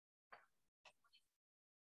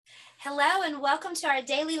Hello and welcome to our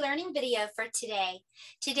daily learning video for today.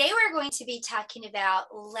 Today we're going to be talking about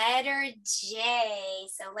letter J.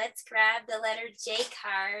 So let's grab the letter J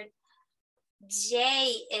card.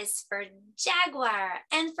 J is for Jaguar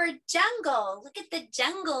and for jungle. Look at the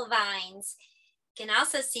jungle vines. You can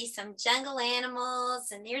also see some jungle animals,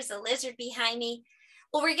 and there's a lizard behind me.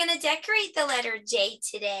 Well, we're going to decorate the letter J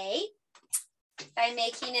today by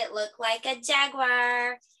making it look like a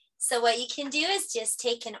jaguar. So what you can do is just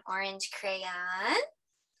take an orange crayon,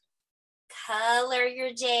 color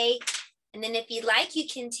your J, and then if you'd like, you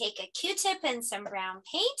can take a Q-tip and some brown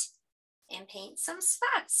paint and paint some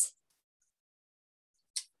spots.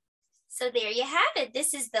 So there you have it.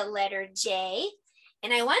 This is the letter J,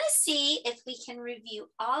 and I want to see if we can review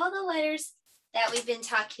all the letters that we've been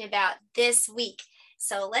talking about this week.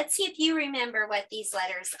 So let's see if you remember what these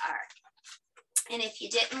letters are. And if you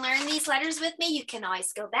didn't learn these letters with me, you can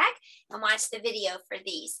always go back and watch the video for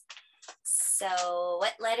these. So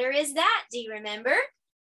what letter is that? Do you remember?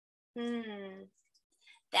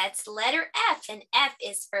 That's letter F, and F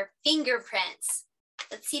is for fingerprints.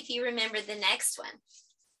 Let's see if you remember the next one.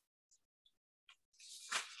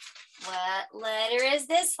 What letter is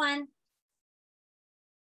this one?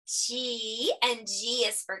 G, and G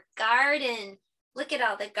is for garden. Look at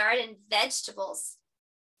all the garden vegetables.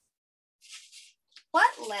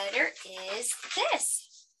 What letter is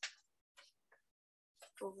this?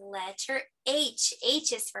 Letter H.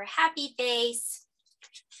 H is for happy face.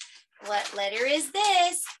 What letter is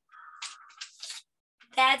this?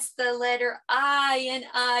 That's the letter I, and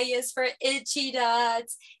I is for itchy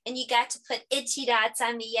dots. And you got to put itchy dots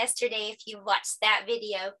on me yesterday if you watched that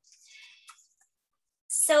video.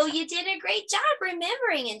 So you did a great job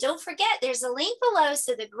remembering, and don't forget there's a link below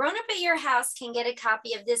so the grown-up at your house can get a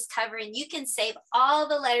copy of this cover and you can save all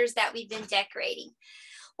the letters that we've been decorating.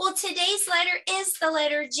 Well, today's letter is the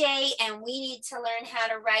letter J, and we need to learn how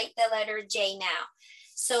to write the letter J now.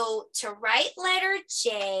 So to write letter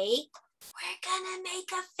J, we're gonna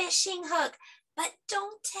make a fishing hook, but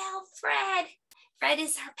don't tell Fred. Fred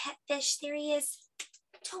is our pet fish. There he is.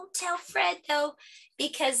 Don't tell Fred though,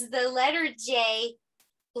 because the letter J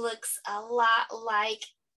looks a lot like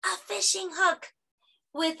a fishing hook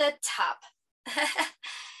with a top.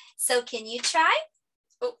 So can you try?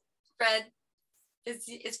 Oh, Fred,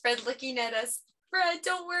 is Fred looking at us? Fred,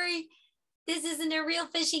 don't worry. This isn't a real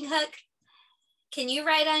fishing hook. Can you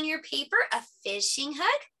write on your paper a fishing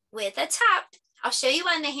hook with a top? I'll show you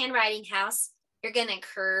on the handwriting house. You're gonna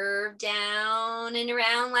curve down and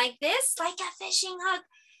around like this, like a fishing hook,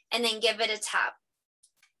 and then give it a top.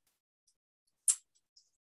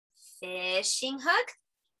 Fishing hook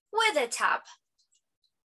with a top.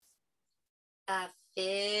 A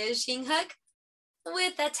fishing hook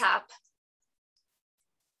with a top.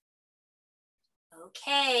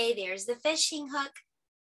 Okay, there's the fishing hook,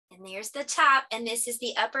 and there's the top, and this is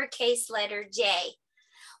the uppercase letter J.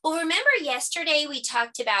 Well, remember yesterday we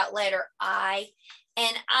talked about letter I,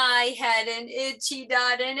 and I had an itchy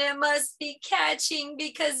dot, and it must be catching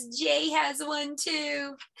because J has one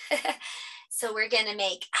too. So we're going to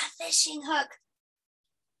make a fishing hook,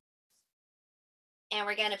 and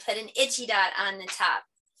we're going to put an itchy dot on the top.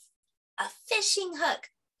 A fishing hook,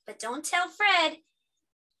 but don't tell Fred,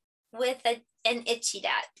 with an itchy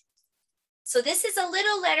dot. So this is a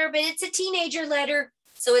little letter, but it's a teenager letter.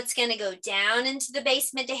 So it's going to go down into the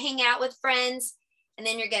basement to hang out with friends, and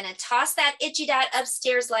then you're going to toss that itchy dot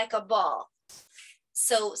upstairs like a ball.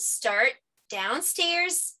 So start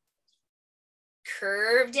downstairs,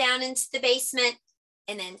 curve down into the basement,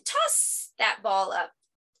 and then toss that ball up.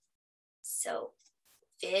 So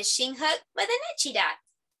fishing hook with an itchy dot.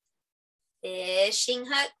 Fishing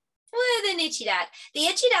hook with an itchy dot. The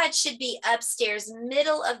itchy dot should be upstairs,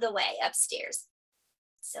 middle of the way, upstairs.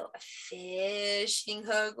 So a fishing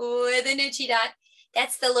hook with an itchy dot.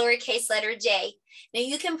 That's the lowercase letter J. Now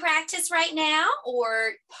you can practice right now,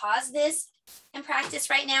 or pause this and practice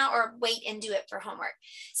right now, or wait and do it for homework.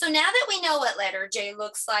 So now that we know what letter J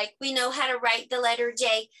looks like, we know how to write the letter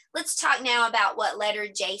J, let's talk now about what letter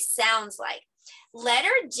J sounds like. Letter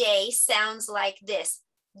J sounds like this.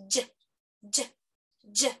 J, J,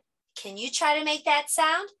 J. Can you try to make that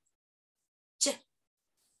sound? J,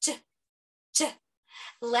 J, J.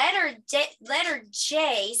 Letter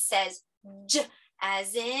J says J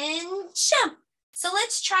as in jump. So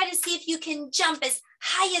let's try to see if you can jump as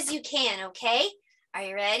high as you can, okay? Are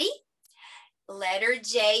you ready? Letter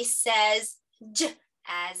J says J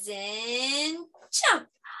as in jump.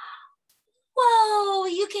 Whoa,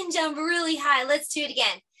 you can jump really high. Let's do it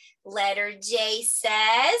again. Letter J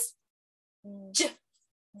says J,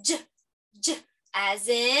 J, J as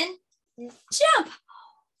in jump.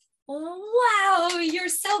 Wow, you're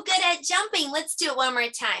so good at jumping. Let's do it one more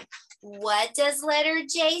time. What does letter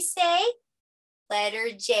J say?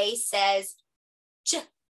 Letter J says j,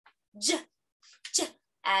 j, j,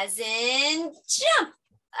 as in jump.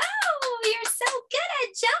 Oh, you're so good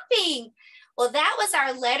at jumping. Well, that was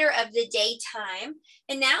our letter of the day time.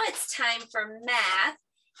 And now it's time for math.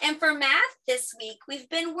 And for math this week, we've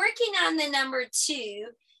been working on the number 2.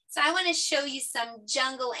 So I want to show you some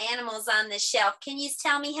jungle animals on the shelf. Can you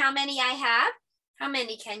tell me how many I have? How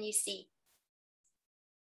many can you see?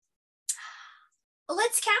 Well,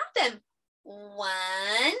 let's count them. 1,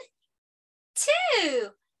 2.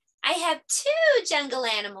 I have 2 jungle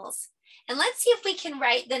animals. And let's see if we can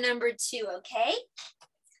write the number 2, okay?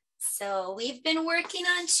 So we've been working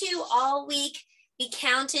on 2 all week. We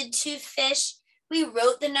counted 2 fish. We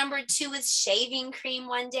wrote the number 2 with shaving cream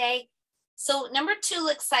one day. So number 2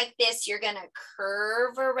 looks like this. You're going to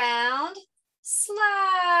curve around,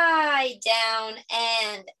 slide down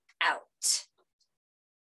and out.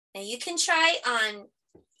 Now you can try on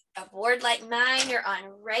a board like mine or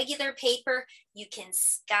on regular paper. You can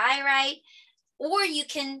skywrite, or you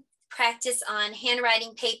can practice on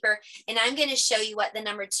handwriting paper. And I'm going to show you what the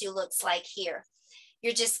number 2 looks like here.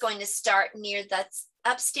 You're just going to start near the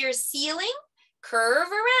upstairs ceiling, curve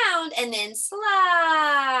around, and then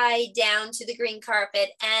slide down to the green carpet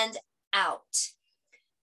and out.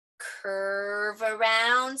 Curve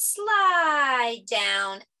around, slide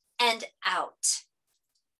down and out.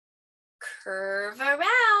 Curve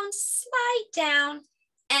around, slide down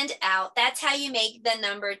and out. That's how you make the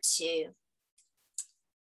number 2.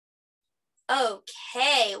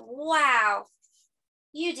 Okay, wow.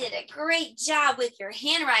 You did a great job with your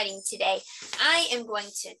handwriting today. I am going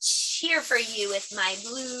to cheer for you with my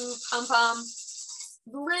blue pom-pom.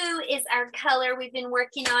 Blue is our color. We've been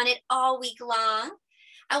working on it all week long.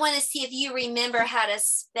 I want to see if you remember how to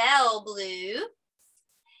spell blue.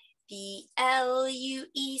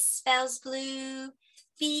 B-L-U-E spells blue.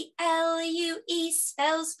 B-L-U-E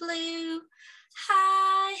spells blue.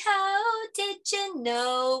 Hi-ho, did you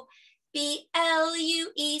know?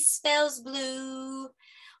 B-L-U-E spells blue.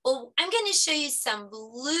 Well, I'm going to show you some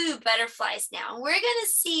blue butterflies now. We're going to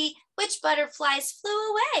see which butterflies flew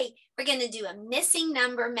away. We're going to do a missing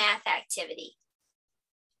number math activity.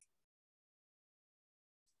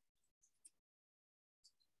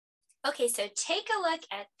 Okay, so take a look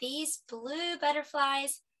at these blue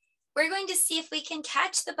butterflies. We're going to see if we can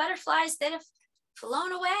catch the butterflies that have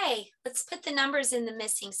flown away. Let's put the numbers in the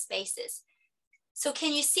missing spaces. So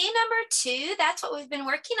can you see number 2? That's what we've been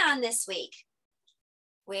working on this week.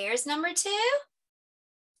 Where's number 2?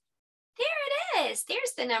 There it is.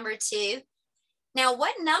 There's the number 2. Now,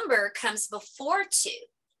 what number comes before 2?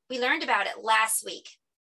 We learned about it last week.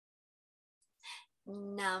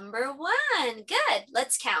 Number 1. Good.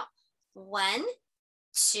 Let's count. 1,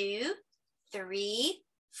 2, 3,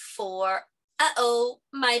 4. Uh-oh,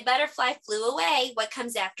 my butterfly flew away. What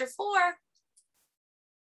comes after 4?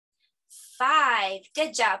 5.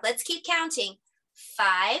 Good job. Let's keep counting.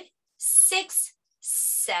 5, 6,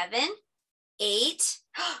 7, 8.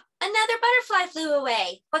 Another butterfly flew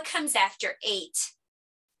away. What comes after 8?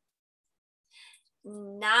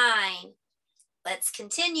 9. Let's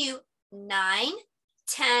continue. 9,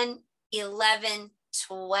 10, 11,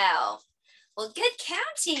 12. Well, good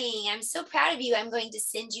counting. I'm so proud of you. I'm going to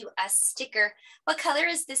send you a sticker. What color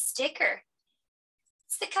is this sticker?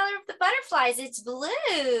 It's the color of the butterflies. It's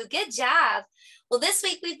blue. Good job. Well, this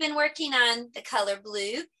week we've been working on the color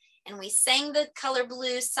blue, and we sang the color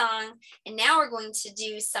blue song, and now we're going to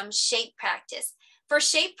do some shape practice. For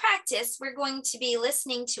shape practice, we're going to be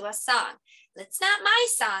listening to a song. It's not my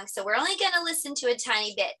song, so we're only going to listen to a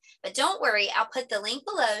tiny bit, but don't worry, I'll put the link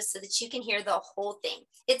below so that you can hear the whole thing.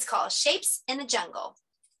 It's called Shapes in the Jungle.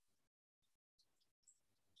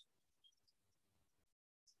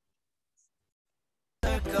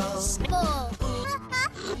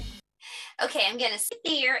 Okay, I'm going to sit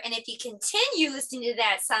there, and if you continue listening to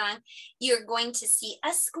that song, you're going to see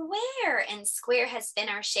a square, and square has been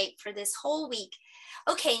our shape for this whole week.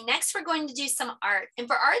 Okay, next we're going to do some art, and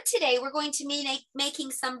for art today, we're going to be making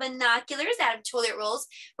some binoculars out of toilet rolls.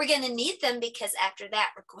 We're going to need them because after that,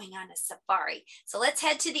 we're going on a safari. So let's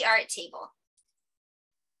head to the art table.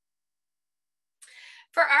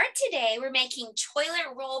 For art today, we're making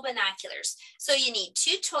toilet roll binoculars. So you need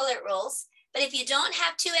 2 toilet rolls, but if you don't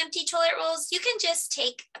have 2 empty toilet rolls, you can just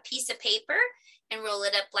take a piece of paper and roll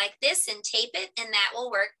it up like this and tape it, and that will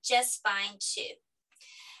work just fine too.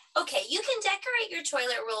 Okay, you can decorate your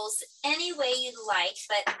toilet rolls any way you'd like,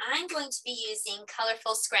 but I'm going to be using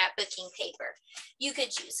colorful scrapbooking paper. You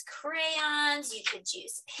could use crayons, you could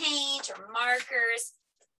use paint or markers.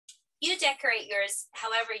 You decorate yours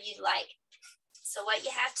however you'd like. So what you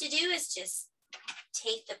have to do is just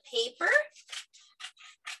take the paper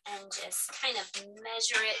and just kind of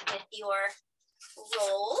measure it with your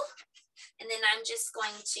roll. And then I'm just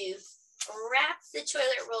going to wrap the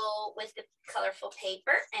toilet roll with the colorful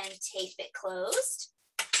paper and tape it closed.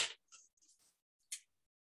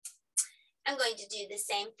 I'm going to do the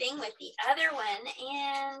same thing with the other one,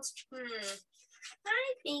 and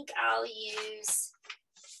I think I'll use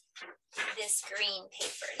this green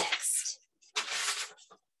paper next.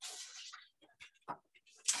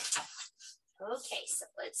 Okay, so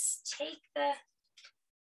let's take the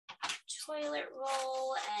toilet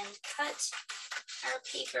roll and cut our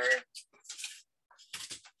paper.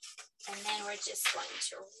 And then we're just going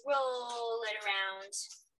to roll it around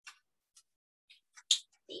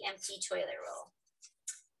the empty toilet roll.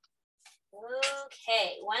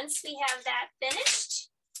 Okay, once we have that finished,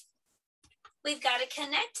 we've got to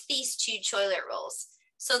connect these two toilet rolls.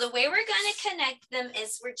 So the way we're going to connect them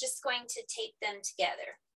is we're just going to tape them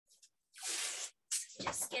together.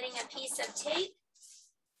 Just getting a piece of tape,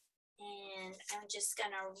 and I'm just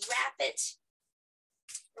going to wrap it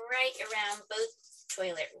right around both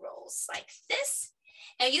toilet rolls like this.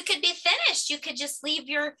 Now you could be finished. You could just leave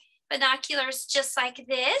your binoculars just like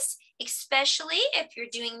this, especially if you're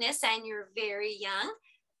doing this and you're very young.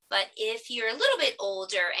 But if you're a little bit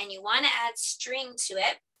older and you want to add string to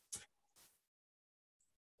it,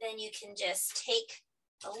 then you can just take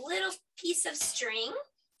a little piece of string,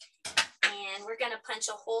 and we're going to punch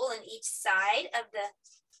a hole in each side of the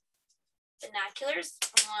binoculars.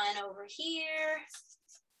 One over here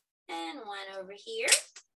and one over here.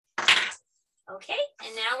 Okay,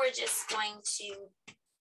 and now we're just going to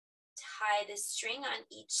tie the string on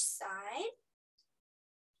each side.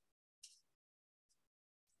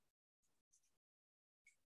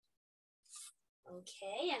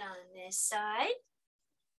 Okay, and on this side.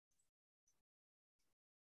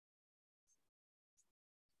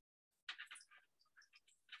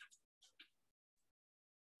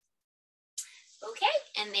 Okay,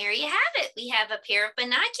 and there you have it. We have a pair of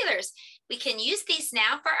binoculars. We can use these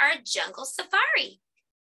now for our jungle safari.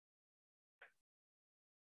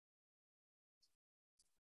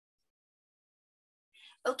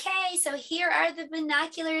 Okay, so here are the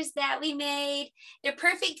binoculars that we made. They're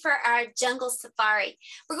perfect for our jungle safari.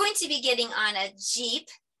 We're going to be getting on a Jeep.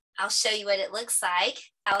 I'll show you what it looks like.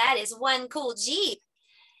 Oh, that is one cool Jeep.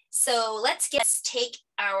 So let's take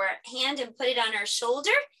our hand and put it on our shoulder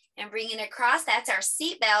and bring it across. That's our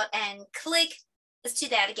seatbelt, and click. Let's do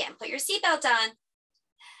that again. Put your seatbelt on.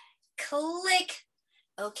 Click.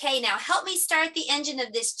 Okay, now help me start the engine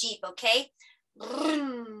of this Jeep, okay?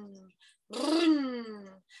 Vroom, vroom,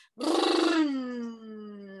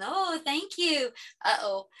 vroom. Oh, thank you.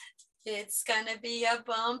 Uh-oh, it's gonna be a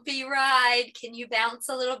bumpy ride. Can you bounce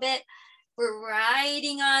a little bit? We're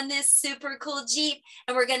riding on this super cool Jeep,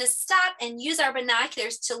 and we're gonna stop and use our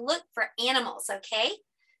binoculars to look for animals, okay?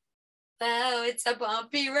 Oh, it's a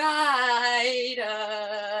bumpy ride.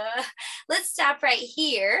 Let's stop right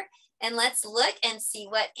here and let's look and see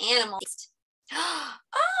what animals.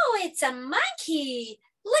 Oh, it's a monkey.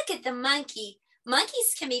 Look at the monkey.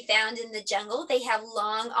 Monkeys can be found in the jungle. They have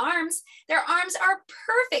long arms. Their arms are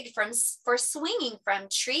perfect for swinging from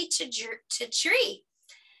tree to tree.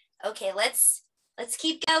 Okay, let's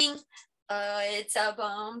keep going. It's a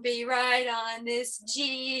bumpy ride on this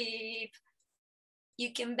Jeep.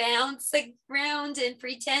 You can bounce around and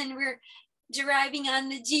pretend we're driving on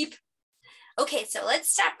the Jeep. Okay, so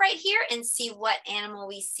let's stop right here and see what animal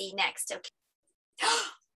we see next. Okay.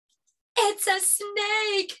 It's a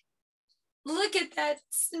snake. Look at that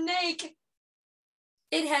snake.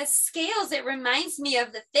 It has scales. It reminds me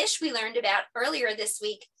of the fish we learned about earlier this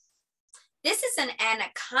week. This is an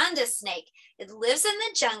anaconda snake. It lives in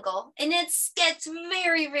the jungle, and it gets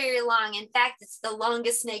very, very long. In fact, it's the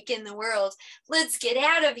longest snake in the world. Let's get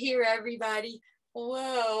out of here, everybody.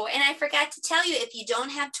 Whoa, and I forgot to tell you, if you don't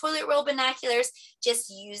have toilet roll binoculars, just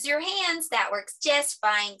use your hands. That works just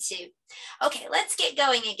fine too. Okay, let's get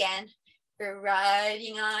going again. We're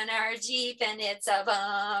riding on our Jeep, and it's a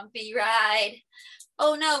bumpy ride.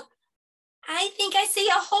 Oh no. I think I see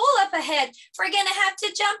a hole up ahead. We're gonna have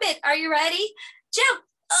to jump it. Are you ready? Jump.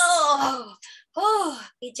 Oh,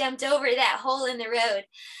 we jumped over that hole in the road.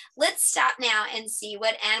 Let's stop now and see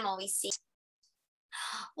what animal we see.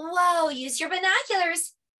 Whoa, use your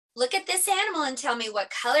binoculars. Look at this animal and tell me what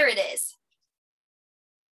color it is.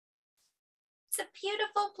 It's a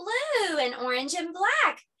beautiful blue and orange and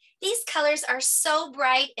black. These colors are so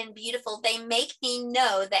bright and beautiful. They make me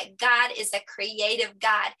know that God is a creative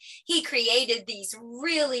God. He created these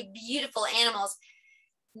really beautiful animals.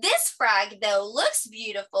 This frog, though, looks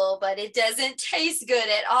beautiful, but it doesn't taste good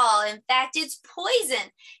at all. In fact, it's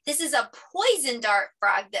poison. This is a poison dart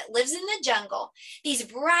frog that lives in the jungle. These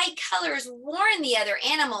bright colors warn the other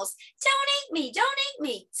animals, don't eat me, don't eat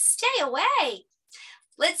me, stay away.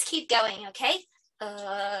 Let's keep going, okay?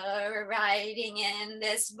 We're riding in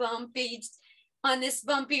on this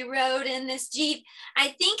bumpy road in this Jeep. I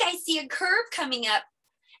think I see a curve coming up.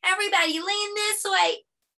 Everybody lean this way.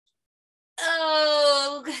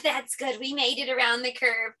 Oh, that's good. We made it around the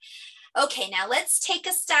curve. Okay, now let's take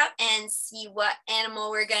a stop and see what animal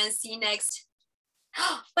we're going to see next.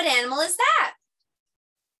 What animal is that?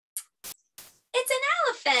 It's an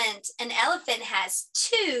elephant. An elephant has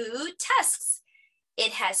 2 tusks.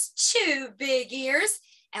 It has 2 big ears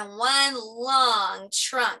and 1 long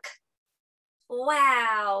trunk.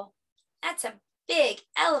 Wow, that's a big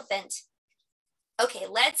elephant. Okay,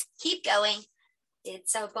 let's keep going.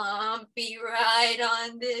 It's a bumpy ride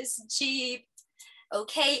on this Jeep.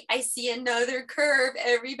 Okay, I see another curve.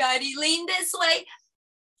 Everybody lean this way.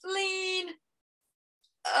 Lean.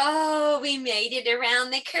 Oh, we made it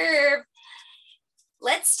around the curve.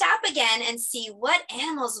 Let's stop again and see what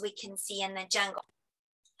animals we can see in the jungle.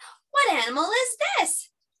 What animal is this?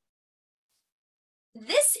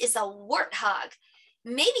 This is a warthog.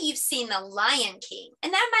 Maybe you've seen The Lion King,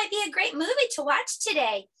 and that might be a great movie to watch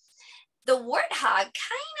today. The warthog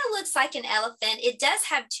kind of looks like an elephant. It does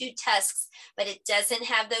have 2 tusks, but it doesn't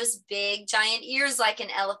have those big giant ears like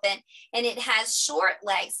an elephant, and it has short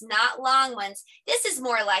legs, not long ones. This is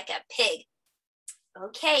more like a pig.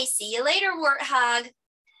 Okay, see you later, warthog.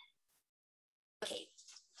 Okay,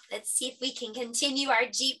 let's see if we can continue our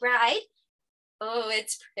Jeep ride. Oh,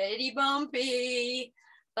 it's pretty bumpy.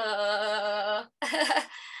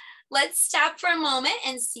 Let's stop for a moment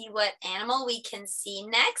and see what animal we can see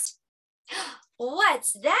next.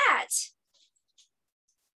 What's that?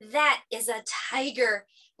 That is a tiger.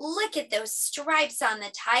 Look at those stripes on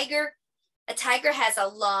the tiger. A tiger has a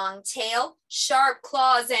long tail, sharp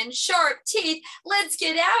claws, and sharp teeth. Let's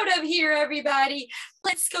get out of here, everybody.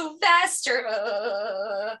 Let's go faster.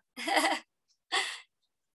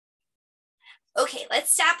 Okay,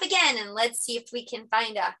 let's stop again and let's see if we can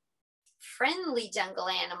find a friendly jungle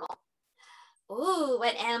animal. Ooh,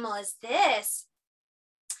 what animal is this?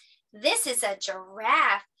 This is a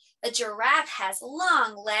giraffe. A giraffe has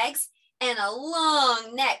long legs and a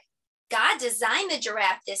long neck. God designed the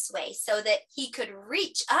giraffe this way so that he could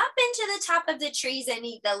reach up into the top of the trees and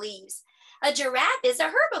eat the leaves. A giraffe is a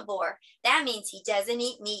herbivore. That means he doesn't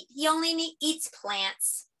eat meat. He only eats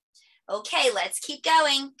plants. Okay, let's keep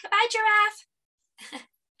going. Goodbye, giraffe.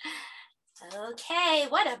 Okay,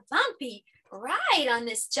 what a bumpy ride on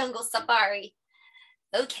this jungle safari.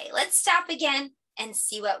 Okay, let's stop again and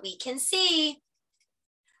see what we can see.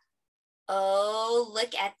 Oh,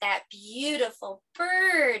 look at that beautiful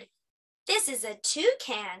bird. This is a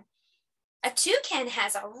toucan. A toucan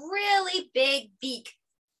has a really big beak.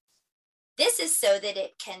 This is so that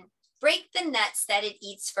it can break the nuts that it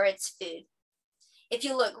eats for its food. If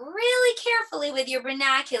you look really carefully with your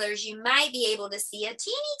binoculars, you might be able to see a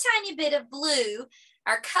teeny tiny bit of blue,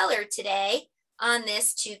 our color today, on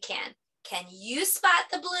this toucan. Can you spot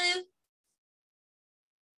the blue?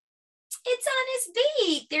 It's on his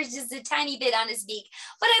beak. There's just a tiny bit on his beak.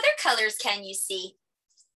 What other colors can you see?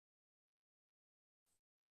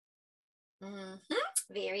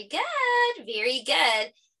 Very good, very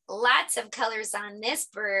good. Lots of colors on this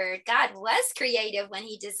bird. God was creative when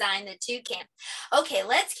he designed the toucan. Okay,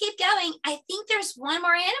 let's keep going. I think there's one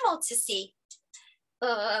more animal to see.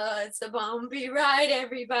 It's a bumpy ride,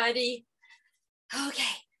 everybody.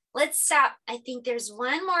 Okay, let's stop. I think there's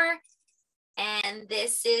one more. And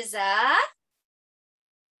this is a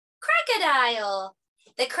crocodile.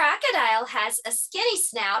 The crocodile has a skinny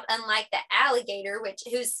snout, unlike the alligator,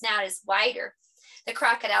 whose snout is wider. The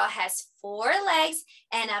crocodile has 4 legs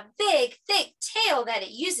and a big, thick tail that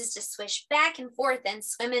it uses to swish back and forth and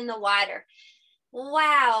swim in the water.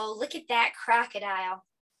 Wow, look at that crocodile.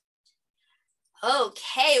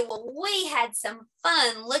 Okay, well, we had some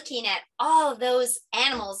fun looking at all those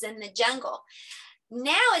animals in the jungle.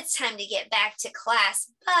 Now it's time to get back to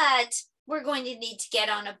class, but we're going to need to get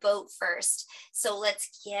on a boat first. So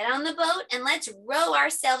let's get on the boat and let's row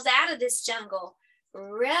ourselves out of this jungle.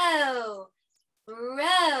 Row,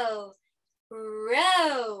 row,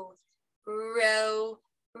 row, row,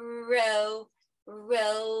 row,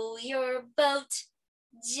 row your boat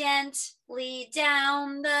gently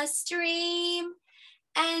down the stream.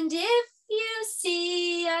 And if you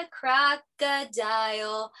see a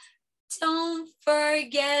crocodile, don't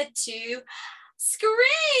forget to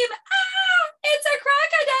scream. Ah, it's a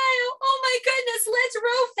crocodile. Oh my goodness, let's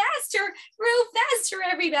row faster,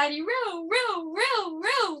 everybody. Row, row, row,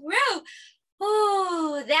 row, row.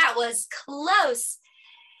 Oh, that was close.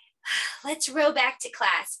 Let's row back to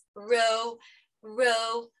class. Row,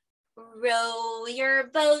 row, row your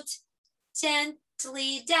boat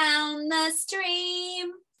gently down the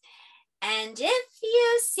stream. And if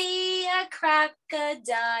you see a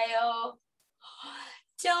crocodile,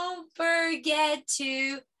 don't forget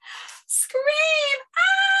to scream.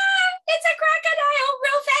 Ah, it's a crocodile.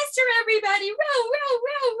 Row faster, everybody. Row, row,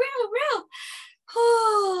 row, row, row.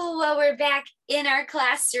 Oh, well, we're back in our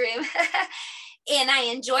classroom. And I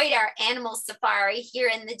enjoyed our animal safari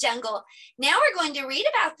here in the jungle. Now we're going to read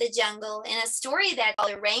about the jungle in a story that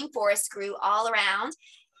the rainforest grew all around.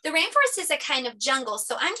 The rainforest is a kind of jungle,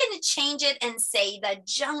 so I'm going to change it and say the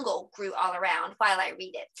jungle grew all around while I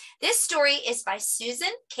read it. This story is by Susan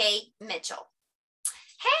K. Mitchell.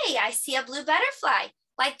 Hey, I see a blue butterfly,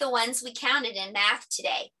 like the ones we counted in math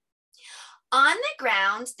today. On the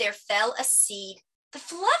ground, there fell a seed, the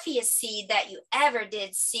fluffiest seed that you ever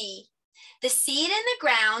did see. The seed in the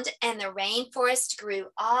ground and the rainforest grew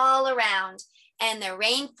all around, and the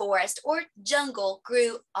rainforest or jungle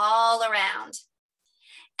grew all around.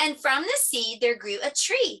 And from the seed there grew a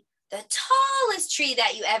tree, the tallest tree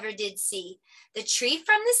that you ever did see. The tree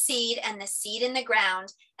from the seed and the seed in the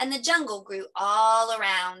ground, and the jungle grew all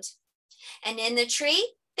around. And in the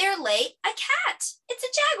tree there lay a cat. It's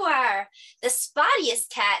a jaguar, the spottiest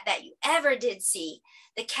cat that you ever did see.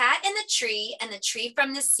 The cat in the tree and the tree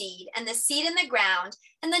from the seed and the seed in the ground,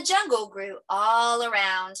 and the jungle grew all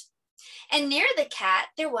around. And near the cat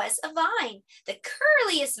there was a vine, the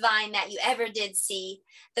curliest vine that you ever did see.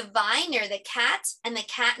 The vine near the cat and the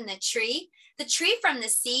cat in the tree from the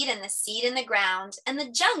seed and the seed in the ground, and the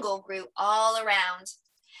jungle grew all around.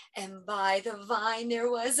 And by the vine there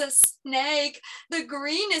was a snake, the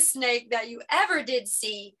greenest snake that you ever did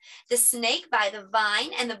see. The snake by the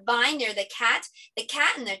vine and the vine near the cat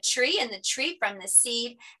in the tree and the tree from the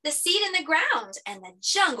seed in the ground, and the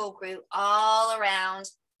jungle grew all around.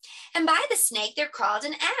 And by the snake there crawled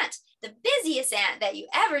an ant, the busiest ant that you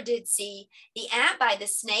ever did see. The ant by the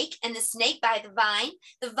snake and the snake by the vine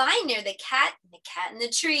near the cat in the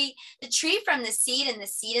tree from the seed and the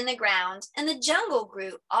seed in the ground, and the jungle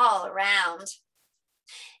grew all around.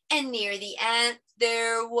 And near the ant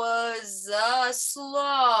there was a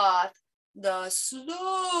sloth, the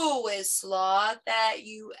slowest sloth that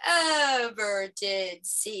you ever did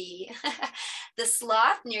see. The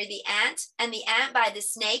sloth near the ant, and the ant by the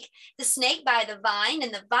snake by the vine,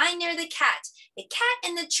 and the vine near the cat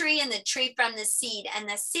in the tree, and the tree from the seed, and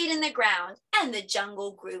the seed in the ground, and the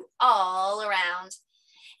jungle grew all around.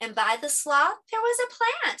 And by the sloth there was a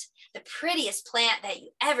plant, the prettiest plant that you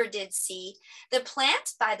ever did see. The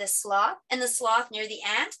plant by the sloth, and the sloth near the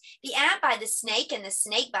ant by the snake, and the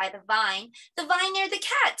snake by the vine near the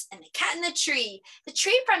cat, and the cat in the tree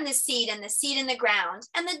from the seed, and the seed in the ground,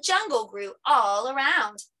 and the jungle grew all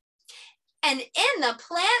around. And in the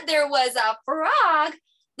plant there was a frog,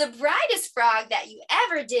 the brightest frog that you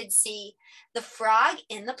ever did see. The frog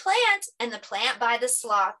in the plant, and the plant by the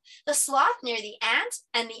sloth near the ant,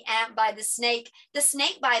 and the ant by the snake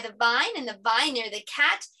by the vine, and the vine near the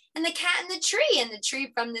cat in the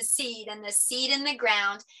tree from the seed, and the seed in the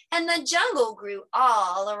ground, and the jungle grew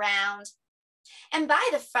all around. And by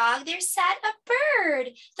the frog there sat a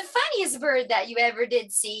bird, the funniest bird that you ever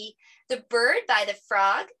did see. The bird by the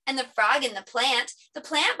frog, and the frog in the plant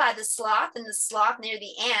by the sloth, and the sloth near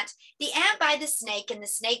the ant by the snake, and the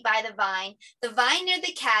snake by the vine near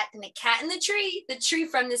the cat, and the cat in the tree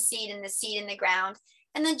from the seed, and the seed in the ground,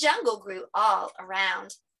 and the jungle grew all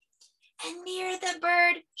around. And near the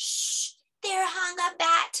bird, there hung a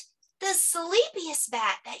bat, the sleepiest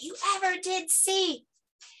bat that you ever did see.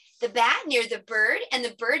 The bat near the bird, and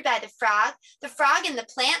the bird by the frog in the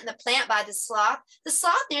plant by the sloth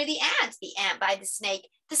near the ant by the snake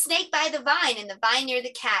by the vine, and the vine near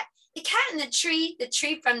the cat in the tree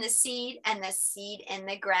from the seed, and the seed in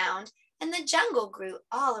the ground, and the jungle grew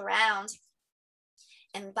all around.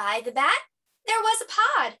 And by the bat there was a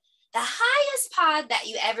pod, the highest pod that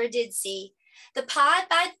you ever did see. The pod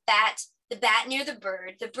by the bat near the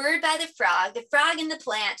bird by the frog in the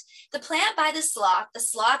plant by the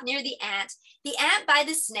sloth near the ant by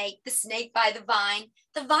the snake by the vine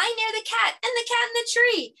near the cat, and the cat in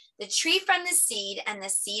the tree from the seed, and the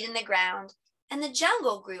seed in the ground, and the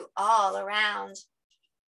jungle grew all around.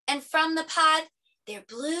 And from the pod there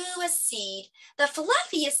blew a seed, the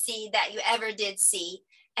fluffiest seed that you ever did see,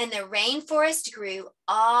 and the rainforest grew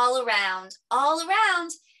all around, all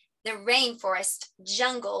around. The rainforest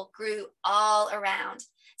jungle grew all around.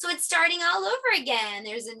 So it's starting all over again.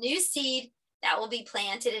 There's a new seed, that will be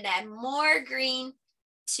planted and add more green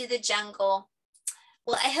to the jungle.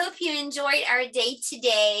 Well, I hope you enjoyed our day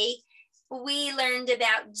today. We learned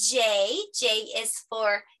about J. J is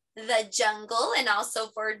for the jungle and also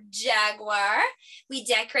for Jaguar. We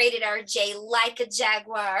decorated our J like a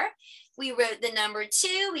jaguar. We wrote the number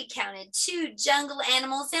 2. We counted 2 jungle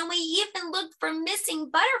animals, and we even looked for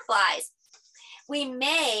missing butterflies. We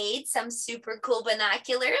made some super cool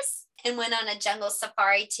binoculars and went on a jungle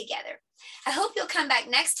safari together. I hope you'll come back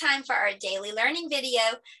next time for our daily learning video.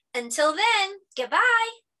 Until then,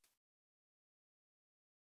 goodbye.